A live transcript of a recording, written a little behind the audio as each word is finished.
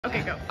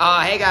Okay, go.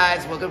 Hey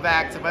guys, welcome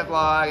back to my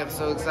vlog. I'm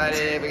so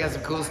excited. We got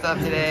some cool stuff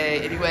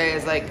today.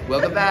 Anyways,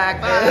 welcome back.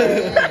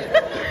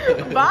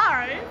 Bye.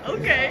 Bye.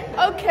 Okay.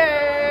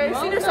 Okay.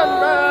 Senior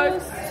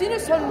sunrise. Senior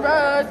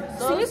sunrise.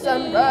 Senior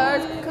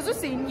sunrise. Because we're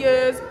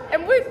seniors.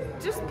 And we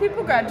just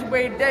people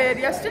graduated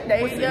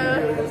yesterday.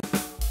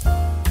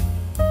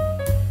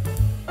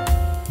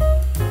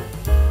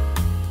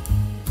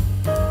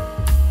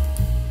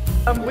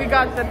 We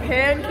got the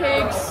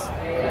pancakes.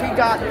 We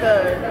got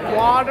the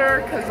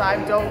water because I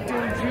don't do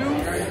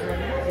juice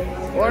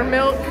or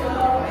milk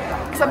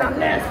because I'm not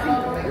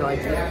nasty. You like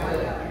it?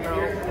 No.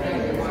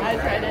 I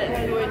tried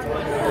it.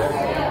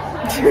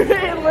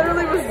 It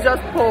literally was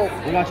just pulp.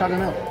 We got chocolate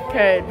milk.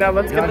 Okay, now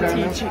let's get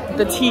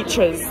the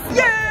teachers.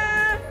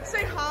 Yeah!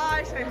 Say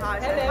hi, say hi,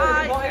 say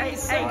hi.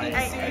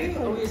 Hey.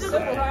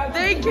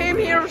 They came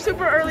here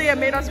super early and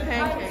made us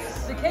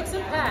pancakes. The cakes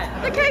and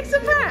pan. The cakes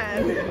and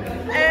pan.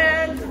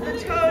 And the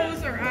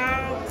toes are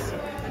out.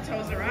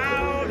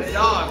 The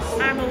dogs.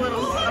 I'm a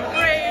little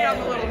afraid,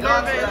 I'm a little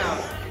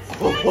nervous.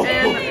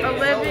 And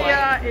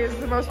Olivia is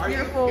the most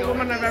beautiful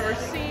woman I've ever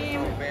seen.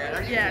 Oh man,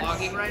 are you Yes.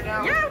 vlogging right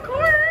now? Yeah, of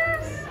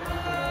course.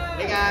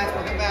 Hey guys,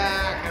 welcome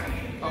back.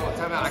 Oh,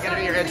 time out. I gotta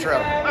do your intro.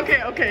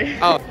 Okay.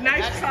 Oh.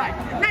 Nice try.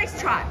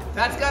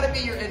 That's gotta be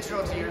your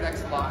intro to your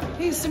next vlog.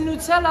 Here's some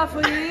Nutella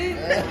for you.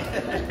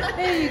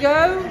 Here you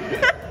go.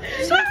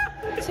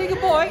 Take a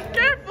bite.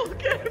 Careful.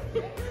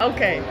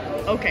 Okay.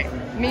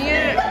 Me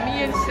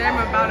and Sam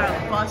are about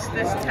to bust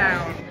this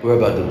town. We're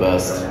about to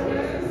bust.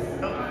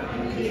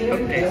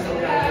 Okay.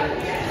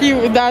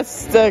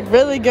 That's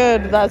really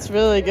good. That's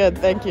really good.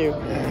 Thank you.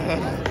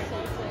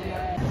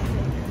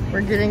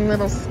 We're getting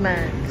little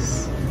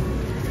snacks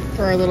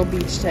for our little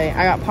beach day.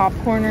 I got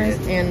popcorners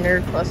and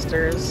nerd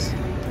clusters.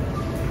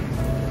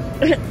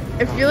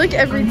 I feel like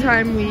every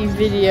time we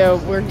video,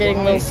 we're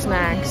getting little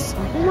snacks.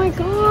 Oh my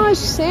gosh,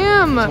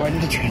 Sam! Are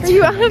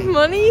you out of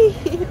money?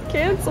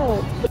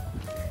 Cancel.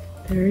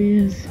 There he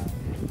is.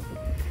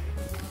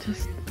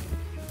 Just.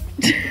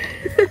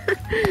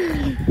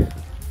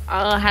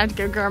 I had to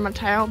go grab my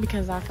towel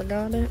because I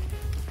forgot it.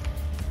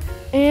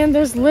 And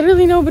there's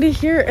literally nobody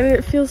here and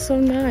it feels so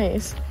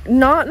nice.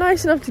 Not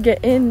nice enough to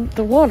get in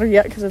the water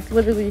yet because it's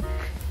literally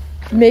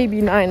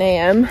maybe 9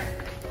 a.m.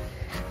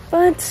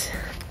 But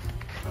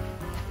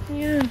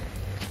yeah,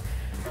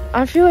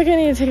 I feel like I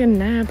need to take a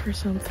nap or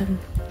something.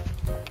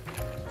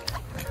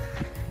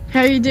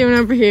 How you doing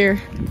over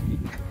here?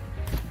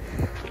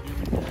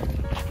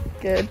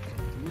 Good.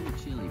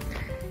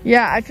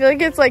 Yeah, I feel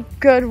like it's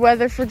good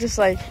weather for just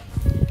laying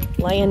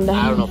down.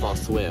 I don't know if I'll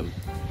swim.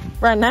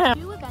 Right now.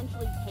 You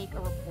eventually take a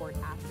report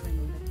after an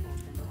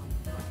individual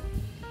has been on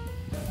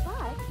the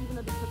front. But even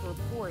though they took a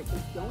report,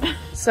 they don't.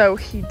 So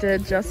he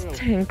did just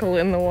tinkle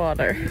in the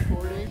water.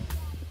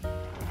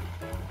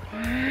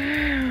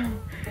 Wow.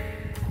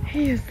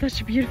 He is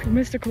such a beautiful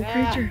mystical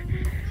creature.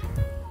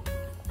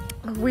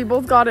 We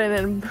both got in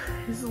and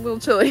he's a little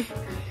chilly.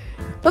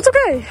 That's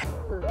okay.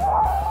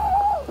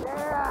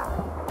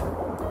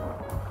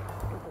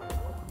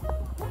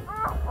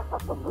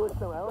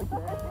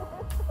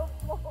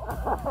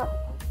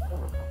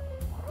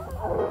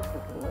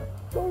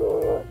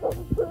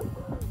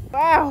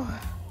 Wow,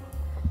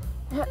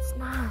 that's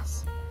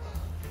nice.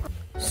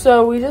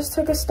 So we just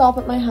took a stop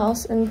at my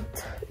house and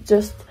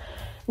just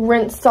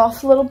rinsed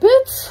off a little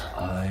bit.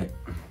 I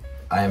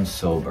am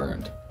so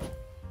burned.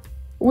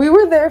 We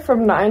were there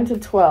from 9 to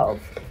 12.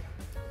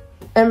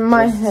 And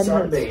my head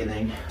hurts.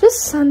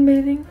 Just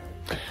sunbathing.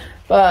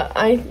 But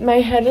my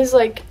head is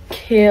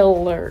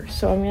killer.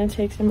 So I'm gonna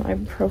take some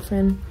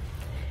ibuprofen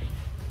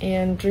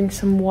and drink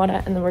some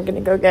water and then we're gonna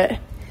go get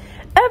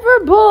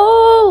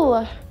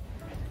Everbowl.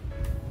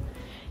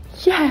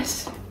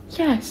 Yes.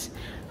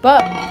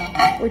 But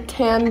we're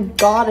tan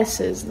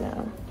goddesses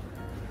now.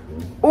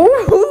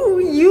 Ooh,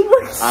 you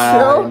look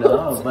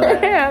so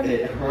tan.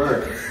 It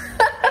hurts.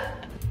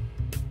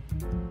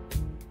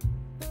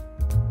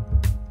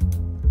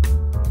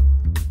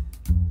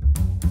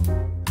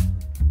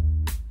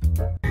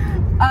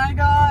 I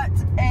got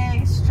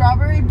a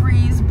strawberry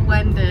breeze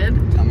blended.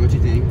 Tell me what you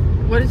think.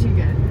 What did you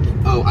get?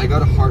 Oh, I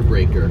got a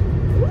heartbreaker.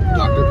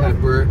 Dr.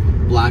 Pepper,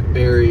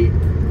 blackberry,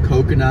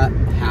 coconut,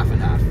 half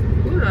and half.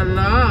 Ooh la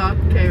la.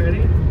 Okay,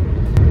 ready?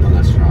 Oh,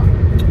 that's strong.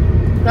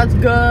 That's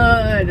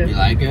good. You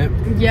like it?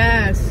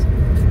 Yes.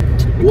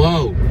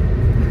 Whoa.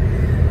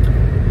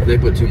 They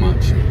put too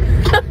much.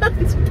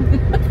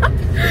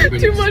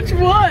 Too much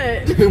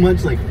what? Too much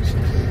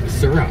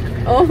syrup.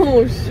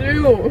 Oh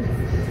shoot.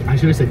 I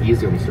should have said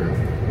easier with syrup.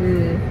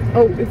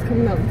 Oh, it's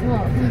coming out the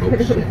top. Oh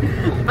shit.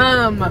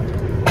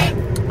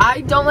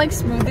 I don't like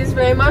smoothies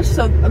very much,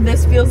 so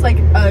this feels like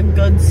a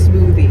good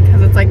smoothie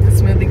because it's the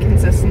smoothie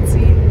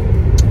consistency.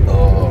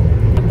 Oh,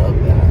 I love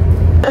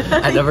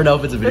that. I never know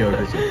if it's a video or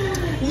picture.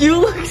 You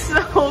look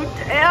so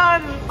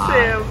tan,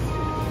 Tim.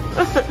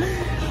 It's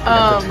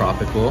a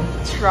tropical.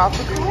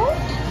 Tropical?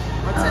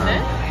 What's in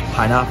it?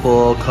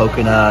 Pineapple,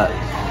 coconut,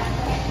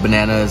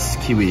 bananas,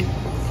 kiwi,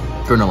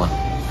 granola.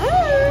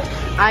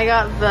 I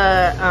got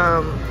the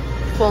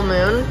full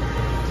moon,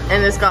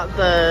 and it's got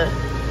the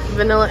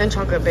vanilla and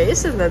chocolate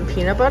base, and then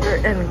peanut butter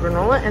and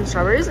granola and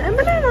strawberries and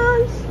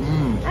bananas.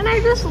 And I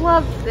just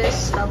love this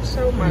stuff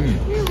so much.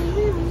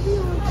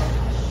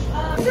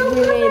 We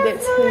made it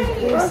to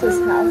Lisa's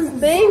house.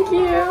 Thank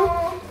you.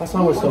 That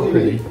song was so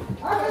pretty.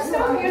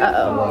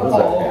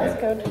 Uh-oh. That's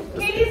good.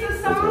 He's a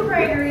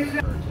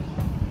songwriter.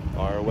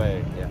 Far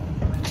away, yeah.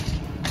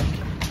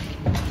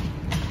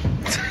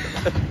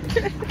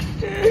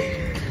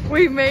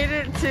 We made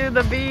it to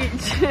the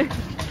beach.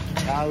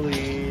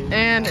 Golly.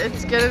 And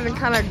it's getting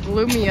kind of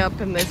gloomy up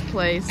in this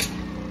place.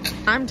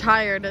 I'm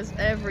tired as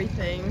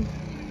everything.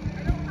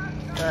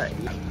 But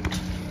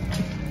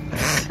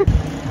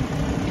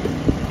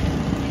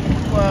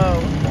whoa. Wow.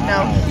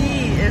 Now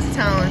he is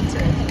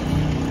talented.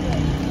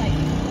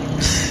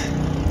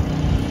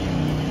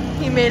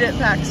 He made it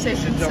back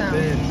safe and Jump sound.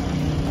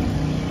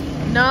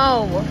 in.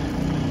 No.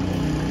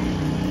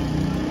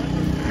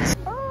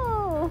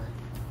 Oh.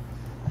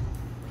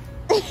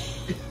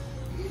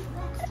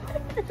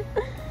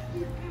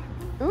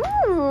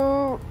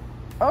 Ooh.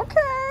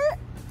 Okay.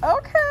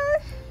 Okay.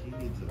 He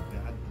needs a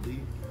bad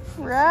leaf.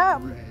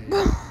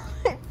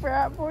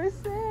 Frat boy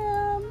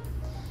Sam.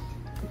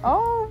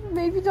 Oh,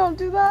 maybe don't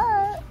do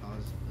that.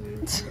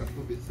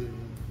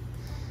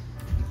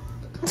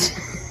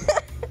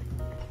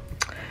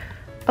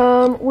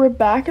 We're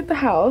back at the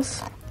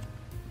house,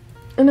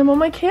 and I'm on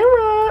my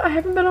camera. I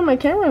haven't been on my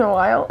camera in a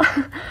while.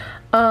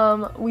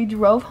 We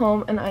drove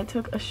home, and I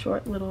took a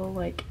short little,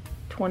 like,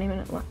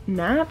 20-minute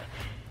nap,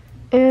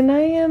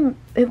 and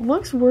it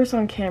looks worse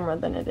on camera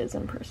than it is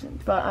in person,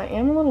 but I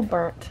am a little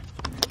burnt.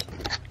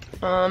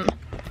 I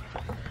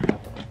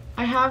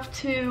have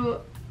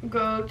to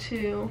go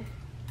to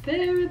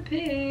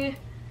therapy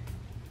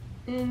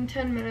in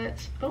 10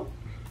 minutes. Oh,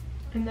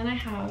 and then I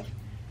have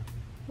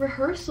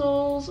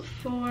rehearsals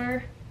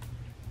for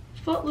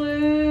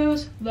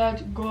Footloose.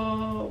 Let's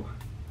go.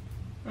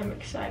 I'm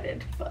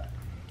excited, but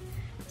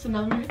it's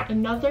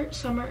another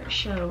summer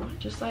show,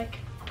 just like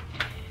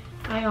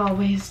I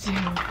always do.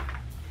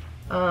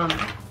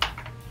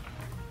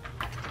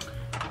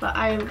 But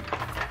I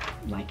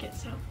like it,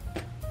 so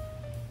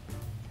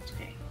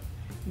okay.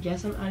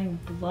 Yes, I'm adding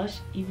blush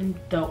even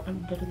though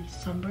I'm literally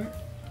sunburned.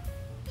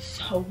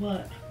 So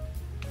what?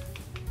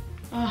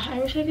 I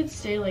wish I could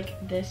stay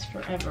like this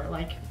forever,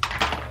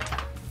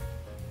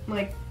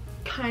 like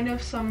kind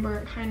of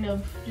sunburnt, kind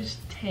of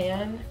just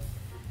tan.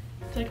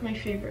 It's like my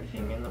favorite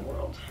thing in the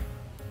world.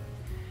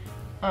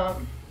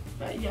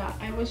 But yeah,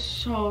 I was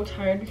so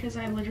tired because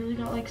I literally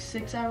got like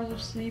 6 hours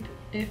of sleep,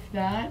 if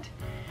that,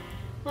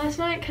 last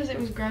night because it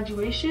was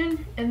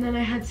graduation, and then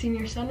I had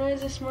senior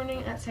sunrise this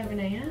morning at 7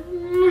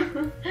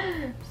 a.m.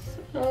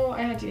 So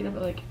I had to get up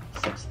at like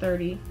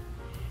 6:30,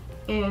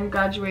 and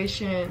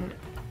graduation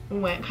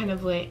went kind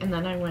of late, and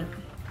then I went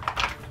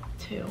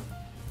to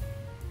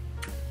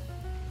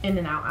in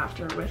and out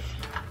after with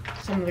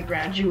some of the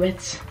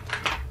graduates.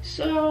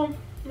 So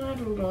I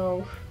don't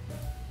know.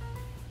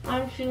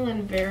 I'm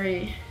feeling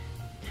very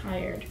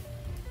tired.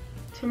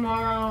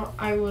 Tomorrow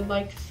I would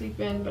like to sleep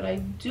in, but I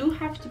do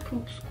have to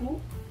poop school.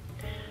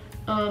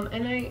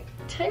 And I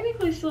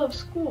technically still have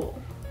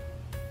school.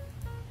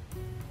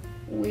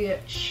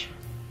 Which,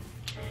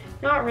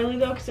 not really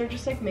though, because they're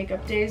just like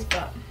makeup days,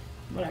 but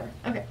whatever.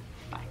 Okay,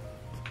 bye.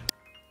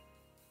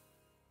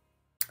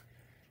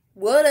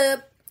 What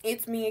up?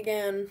 It's me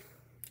again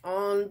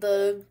on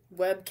the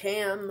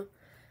webcam.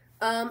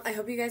 I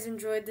hope you guys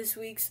enjoyed this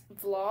week's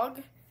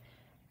vlog.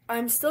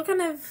 I'm still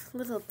kind of a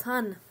little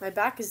ton. My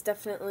back is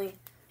definitely,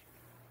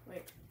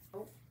 wait,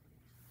 oh.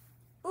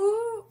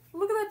 Ooh,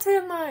 look at that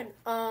tan line.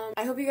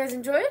 I hope you guys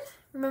enjoyed.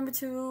 Remember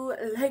to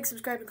like,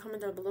 subscribe, and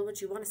comment down below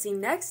what you want to see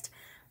next.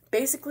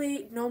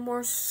 Basically, no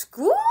more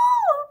school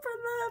for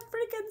the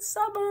freaking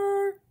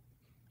summer.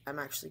 I'm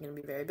actually going to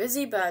be very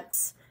busy,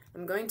 but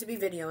I'm going to be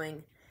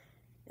videoing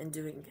and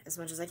doing as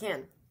much as I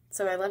can.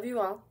 So I love you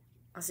all.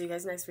 I'll see you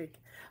guys next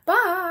week.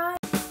 Bye!